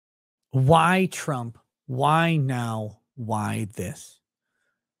Why Trump? Why now? Why this?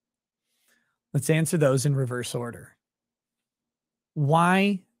 Let's answer those in reverse order.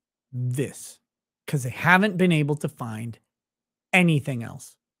 Why this? Because they haven't been able to find anything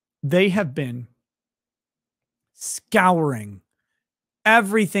else. They have been scouring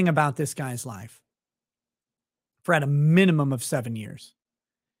everything about this guy's life for at a minimum of 7 years.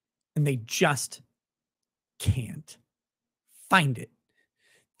 And they just can't find it.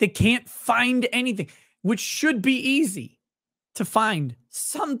 They can't find anything, which should be easy to find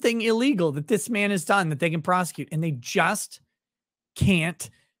something illegal that this man has done that they can prosecute. And they just can't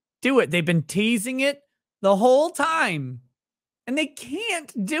do it. They've been teasing it the whole time and they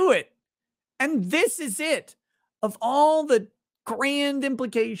can't do it. And this is it. Of all the grand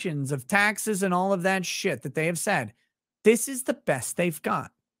implications of taxes and all of that shit that they have said, this is the best they've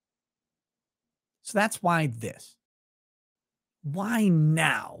got. So that's why this. Why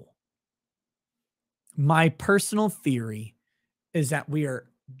now? My personal theory is that we are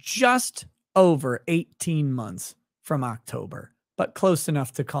just over 18 months from October, but close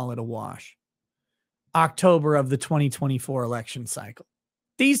enough to call it a wash. October of the 2024 election cycle.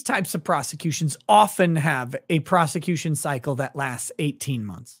 These types of prosecutions often have a prosecution cycle that lasts 18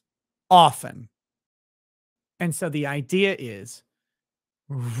 months. Often. And so the idea is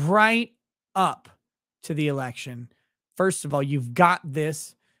right up to the election. First of all, you've got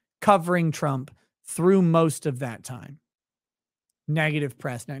this covering Trump through most of that time. Negative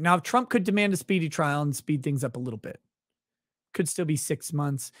press. Now, if Trump could demand a speedy trial and speed things up a little bit, could still be 6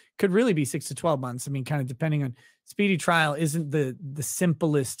 months, could really be 6 to 12 months. I mean, kind of depending on speedy trial isn't the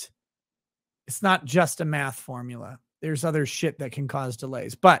simplest. It's not just a math formula. There's other shit that can cause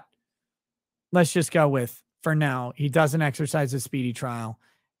delays, but let's just go with, for now, he doesn't exercise a speedy trial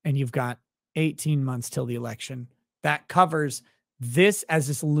and you've got 18 months till the election. That covers this as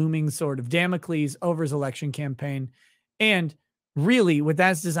this looming sword of Damocles over his election campaign. And really what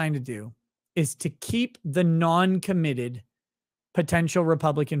that's designed to do is to keep the non-committed potential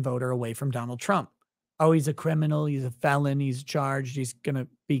Republican voter away from Donald Trump. Oh, he's a criminal. He's a felon. He's charged. He's going to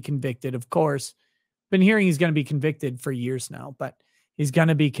be convicted. Of course, been hearing he's going to be convicted for years now, but he's going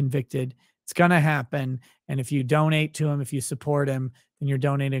to be convicted. It's going to happen. And if you donate to him, if you support him, then you're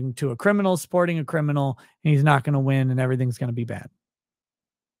donating to a criminal, supporting a criminal, and he's not going to win and everything's going to be bad.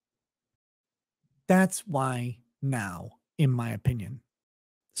 That's why now, in my opinion.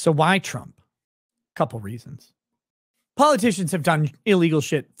 So why Trump? Couple reasons. Politicians have done illegal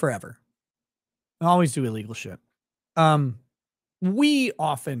shit forever. They always do illegal shit. We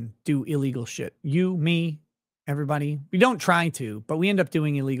often do illegal shit. You, me, everybody. We don't try to, but we end up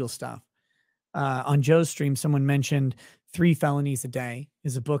doing illegal stuff. On Joe's stream, someone mentioned 3 Felonies a Day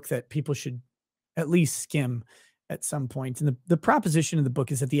is a book that people should at least skim at some point. And the proposition of the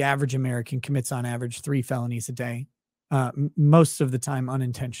book is that the average American commits on average 3 felonies a day, most of the time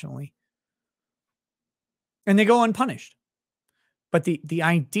unintentionally. And they go unpunished. But the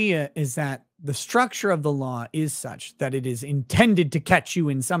idea is that the structure of the law is such that it is intended to catch you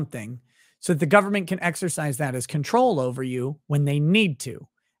in something so that the government can exercise that as control over you when they need to.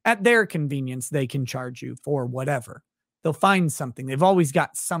 At their convenience, they can charge you for whatever. They'll find something. They've always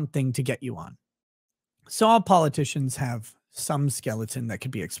got something to get you on. So all politicians have some skeleton that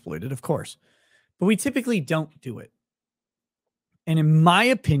could be exploited, of course. But we typically don't do it. And in my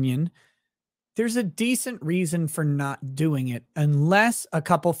opinion, there's a decent reason for not doing it unless a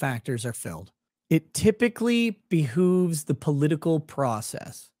couple factors are filled. It typically behooves the political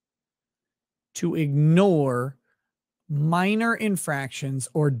process to ignore minor infractions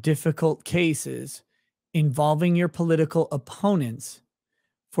or difficult cases involving your political opponents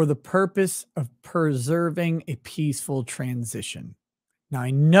for the purpose of preserving a peaceful transition. Now,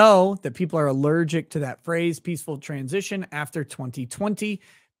 I know that people are allergic to that phrase, peaceful transition, after 2020,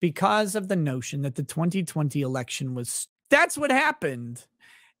 because of the notion that the 2020 election that's what happened.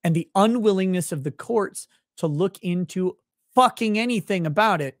 And the unwillingness of the courts to look into fucking anything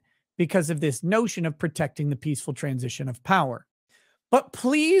about it because of this notion of protecting the peaceful transition of power. But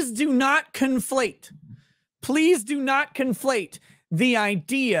please do not conflate the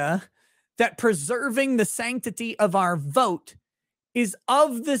idea that preserving the sanctity of our vote is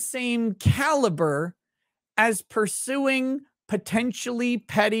of the same caliber as pursuing potentially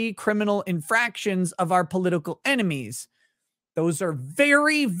petty criminal infractions of our political enemies. Those are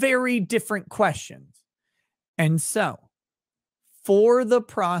very, very different questions. And so, for the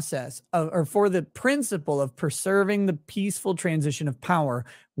process of, or for the principle of preserving the peaceful transition of power,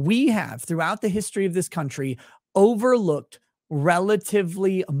 we have, throughout the history of this country, overlooked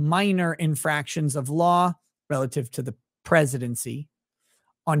relatively minor infractions of law relative to the presidency,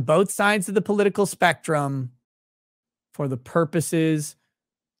 on both sides of the political spectrum for the purposes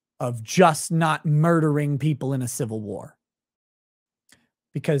of just not murdering people in a civil war.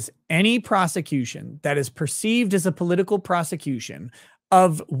 Because any prosecution that is perceived as a political prosecution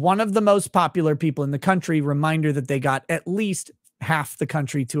of one of the most popular people in the country, reminder that they got at least half the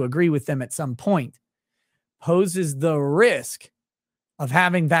country to agree with them at some point, poses the risk of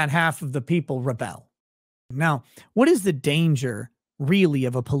having that half of the people rebel. Now, what is the danger really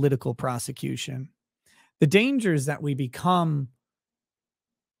of a political prosecution? The danger is that we become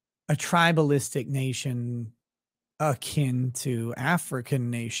a tribalistic nation akin to African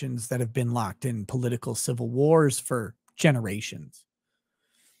nations that have been locked in political civil wars for generations.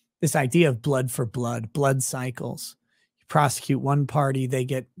 This idea of blood for blood, blood cycles. You prosecute one party,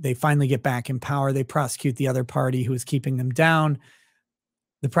 they finally get back in power. They prosecute the other party who is keeping them down.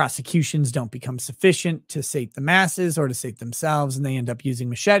 The prosecutions don't become sufficient to sate the masses or to sate themselves, and they end up using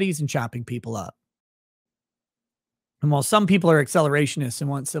machetes and chopping people up. And while some people are accelerationists and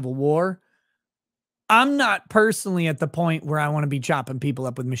want civil war, I'm not personally at the point where I want to be chopping people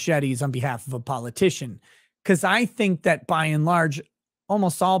up with machetes on behalf of a politician, because I think that by and large,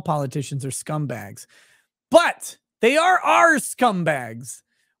 almost all politicians are scumbags. But they are our scumbags.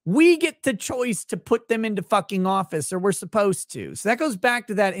 We get the choice to put them into fucking office, or we're supposed to. So that goes back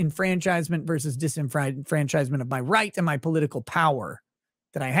to that enfranchisement versus disenfranchisement of my right and my political power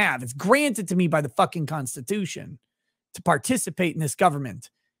that I have. It's granted to me by the fucking Constitution to participate in this government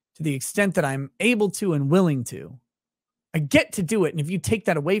to the extent that I'm able to and willing to. I get to do it. And if you take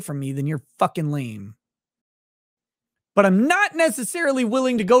that away from me, then you're fucking lame. But I'm not necessarily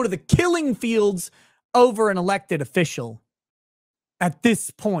willing to go to the killing fields over an elected official at this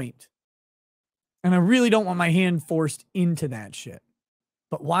point. And I really don't want my hand forced into that shit.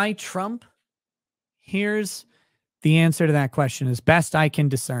 But why Trump? Here's the answer to that question as best I can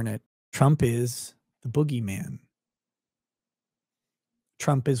discern it. Trump is the boogeyman.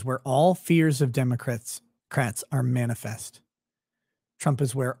 Trump is where all fears of Democrats are manifest. Trump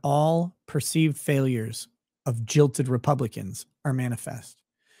is where all perceived failures of jilted Republicans are manifest.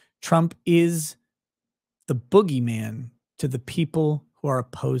 Trump is the boogeyman to the people who are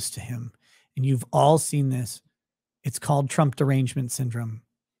opposed to him. And you've all seen this. It's called Trump derangement syndrome.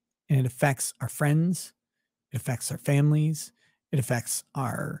 And it affects our friends. It affects our families. It affects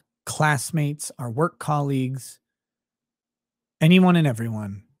our classmates, our work colleagues, anyone and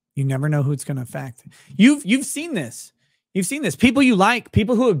everyone. You never know who it's going to affect. You've seen this. You've seen this. People you like,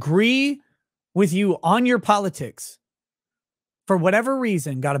 people who agree with you on your politics, for whatever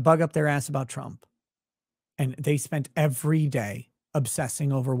reason, got a bug up their ass about Trump. And they spent every day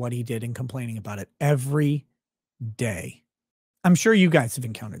obsessing over what he did and complaining about it every day. I'm sure you guys have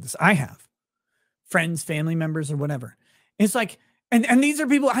encountered this. I have. Friends, family members, or whatever. It's like, and these are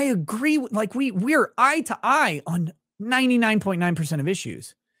people I agree with. Like we're eye to eye on 99.9% of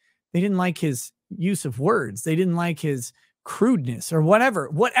issues. They didn't like his use of words. They didn't like his crudeness or whatever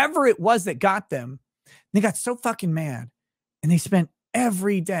it was that got them. They got so fucking mad, and they spent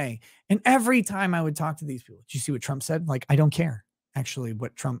every day. And every time I would talk to these people, did you see what Trump said? Like, I don't care actually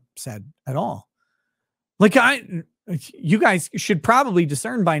what Trump said at all. Like you guys should probably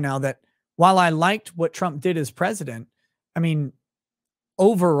discern by now that while I liked what Trump did as president, I mean,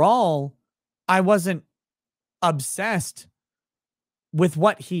 overall, I wasn't obsessed with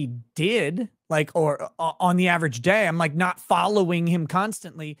what he did, like, or on the average day, I'm like not following him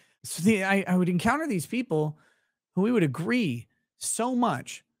constantly. So I would encounter these people who we would agree so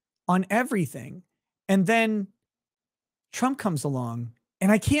much on everything. And then Trump comes along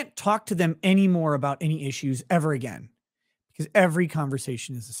and I can't talk to them anymore about any issues ever again because every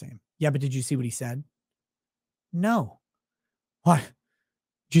conversation is the same. Yeah, but did you see what he said? No. What?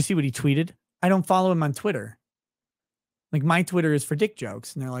 Did you see what he tweeted? I don't follow him on Twitter. Like, my Twitter is for dick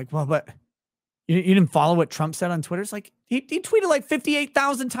jokes. And they're like, well, but you didn't follow what Trump said on Twitter? It's like, he tweeted like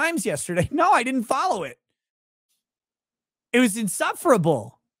 58,000 times yesterday. No, I didn't follow it. It was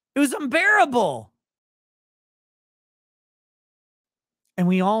insufferable. It was unbearable. And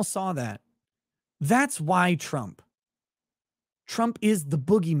we all saw that. That's why Trump is the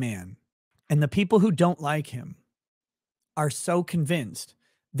boogeyman. And the people who don't like him are so convinced.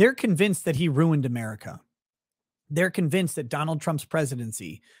 They're convinced that he ruined America. They're convinced that Donald Trump's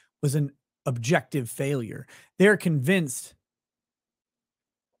presidency was an objective failure. They're convinced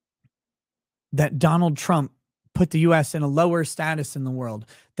that Donald Trump put the U.S. in a lower status in the world,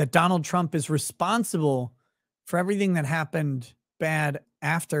 that Donald Trump is responsible for everything that happened bad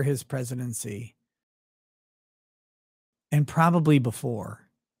after his presidency and probably before.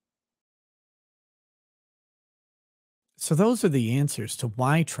 So those are the answers to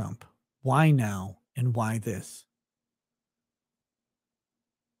why Trump, why now, and why this.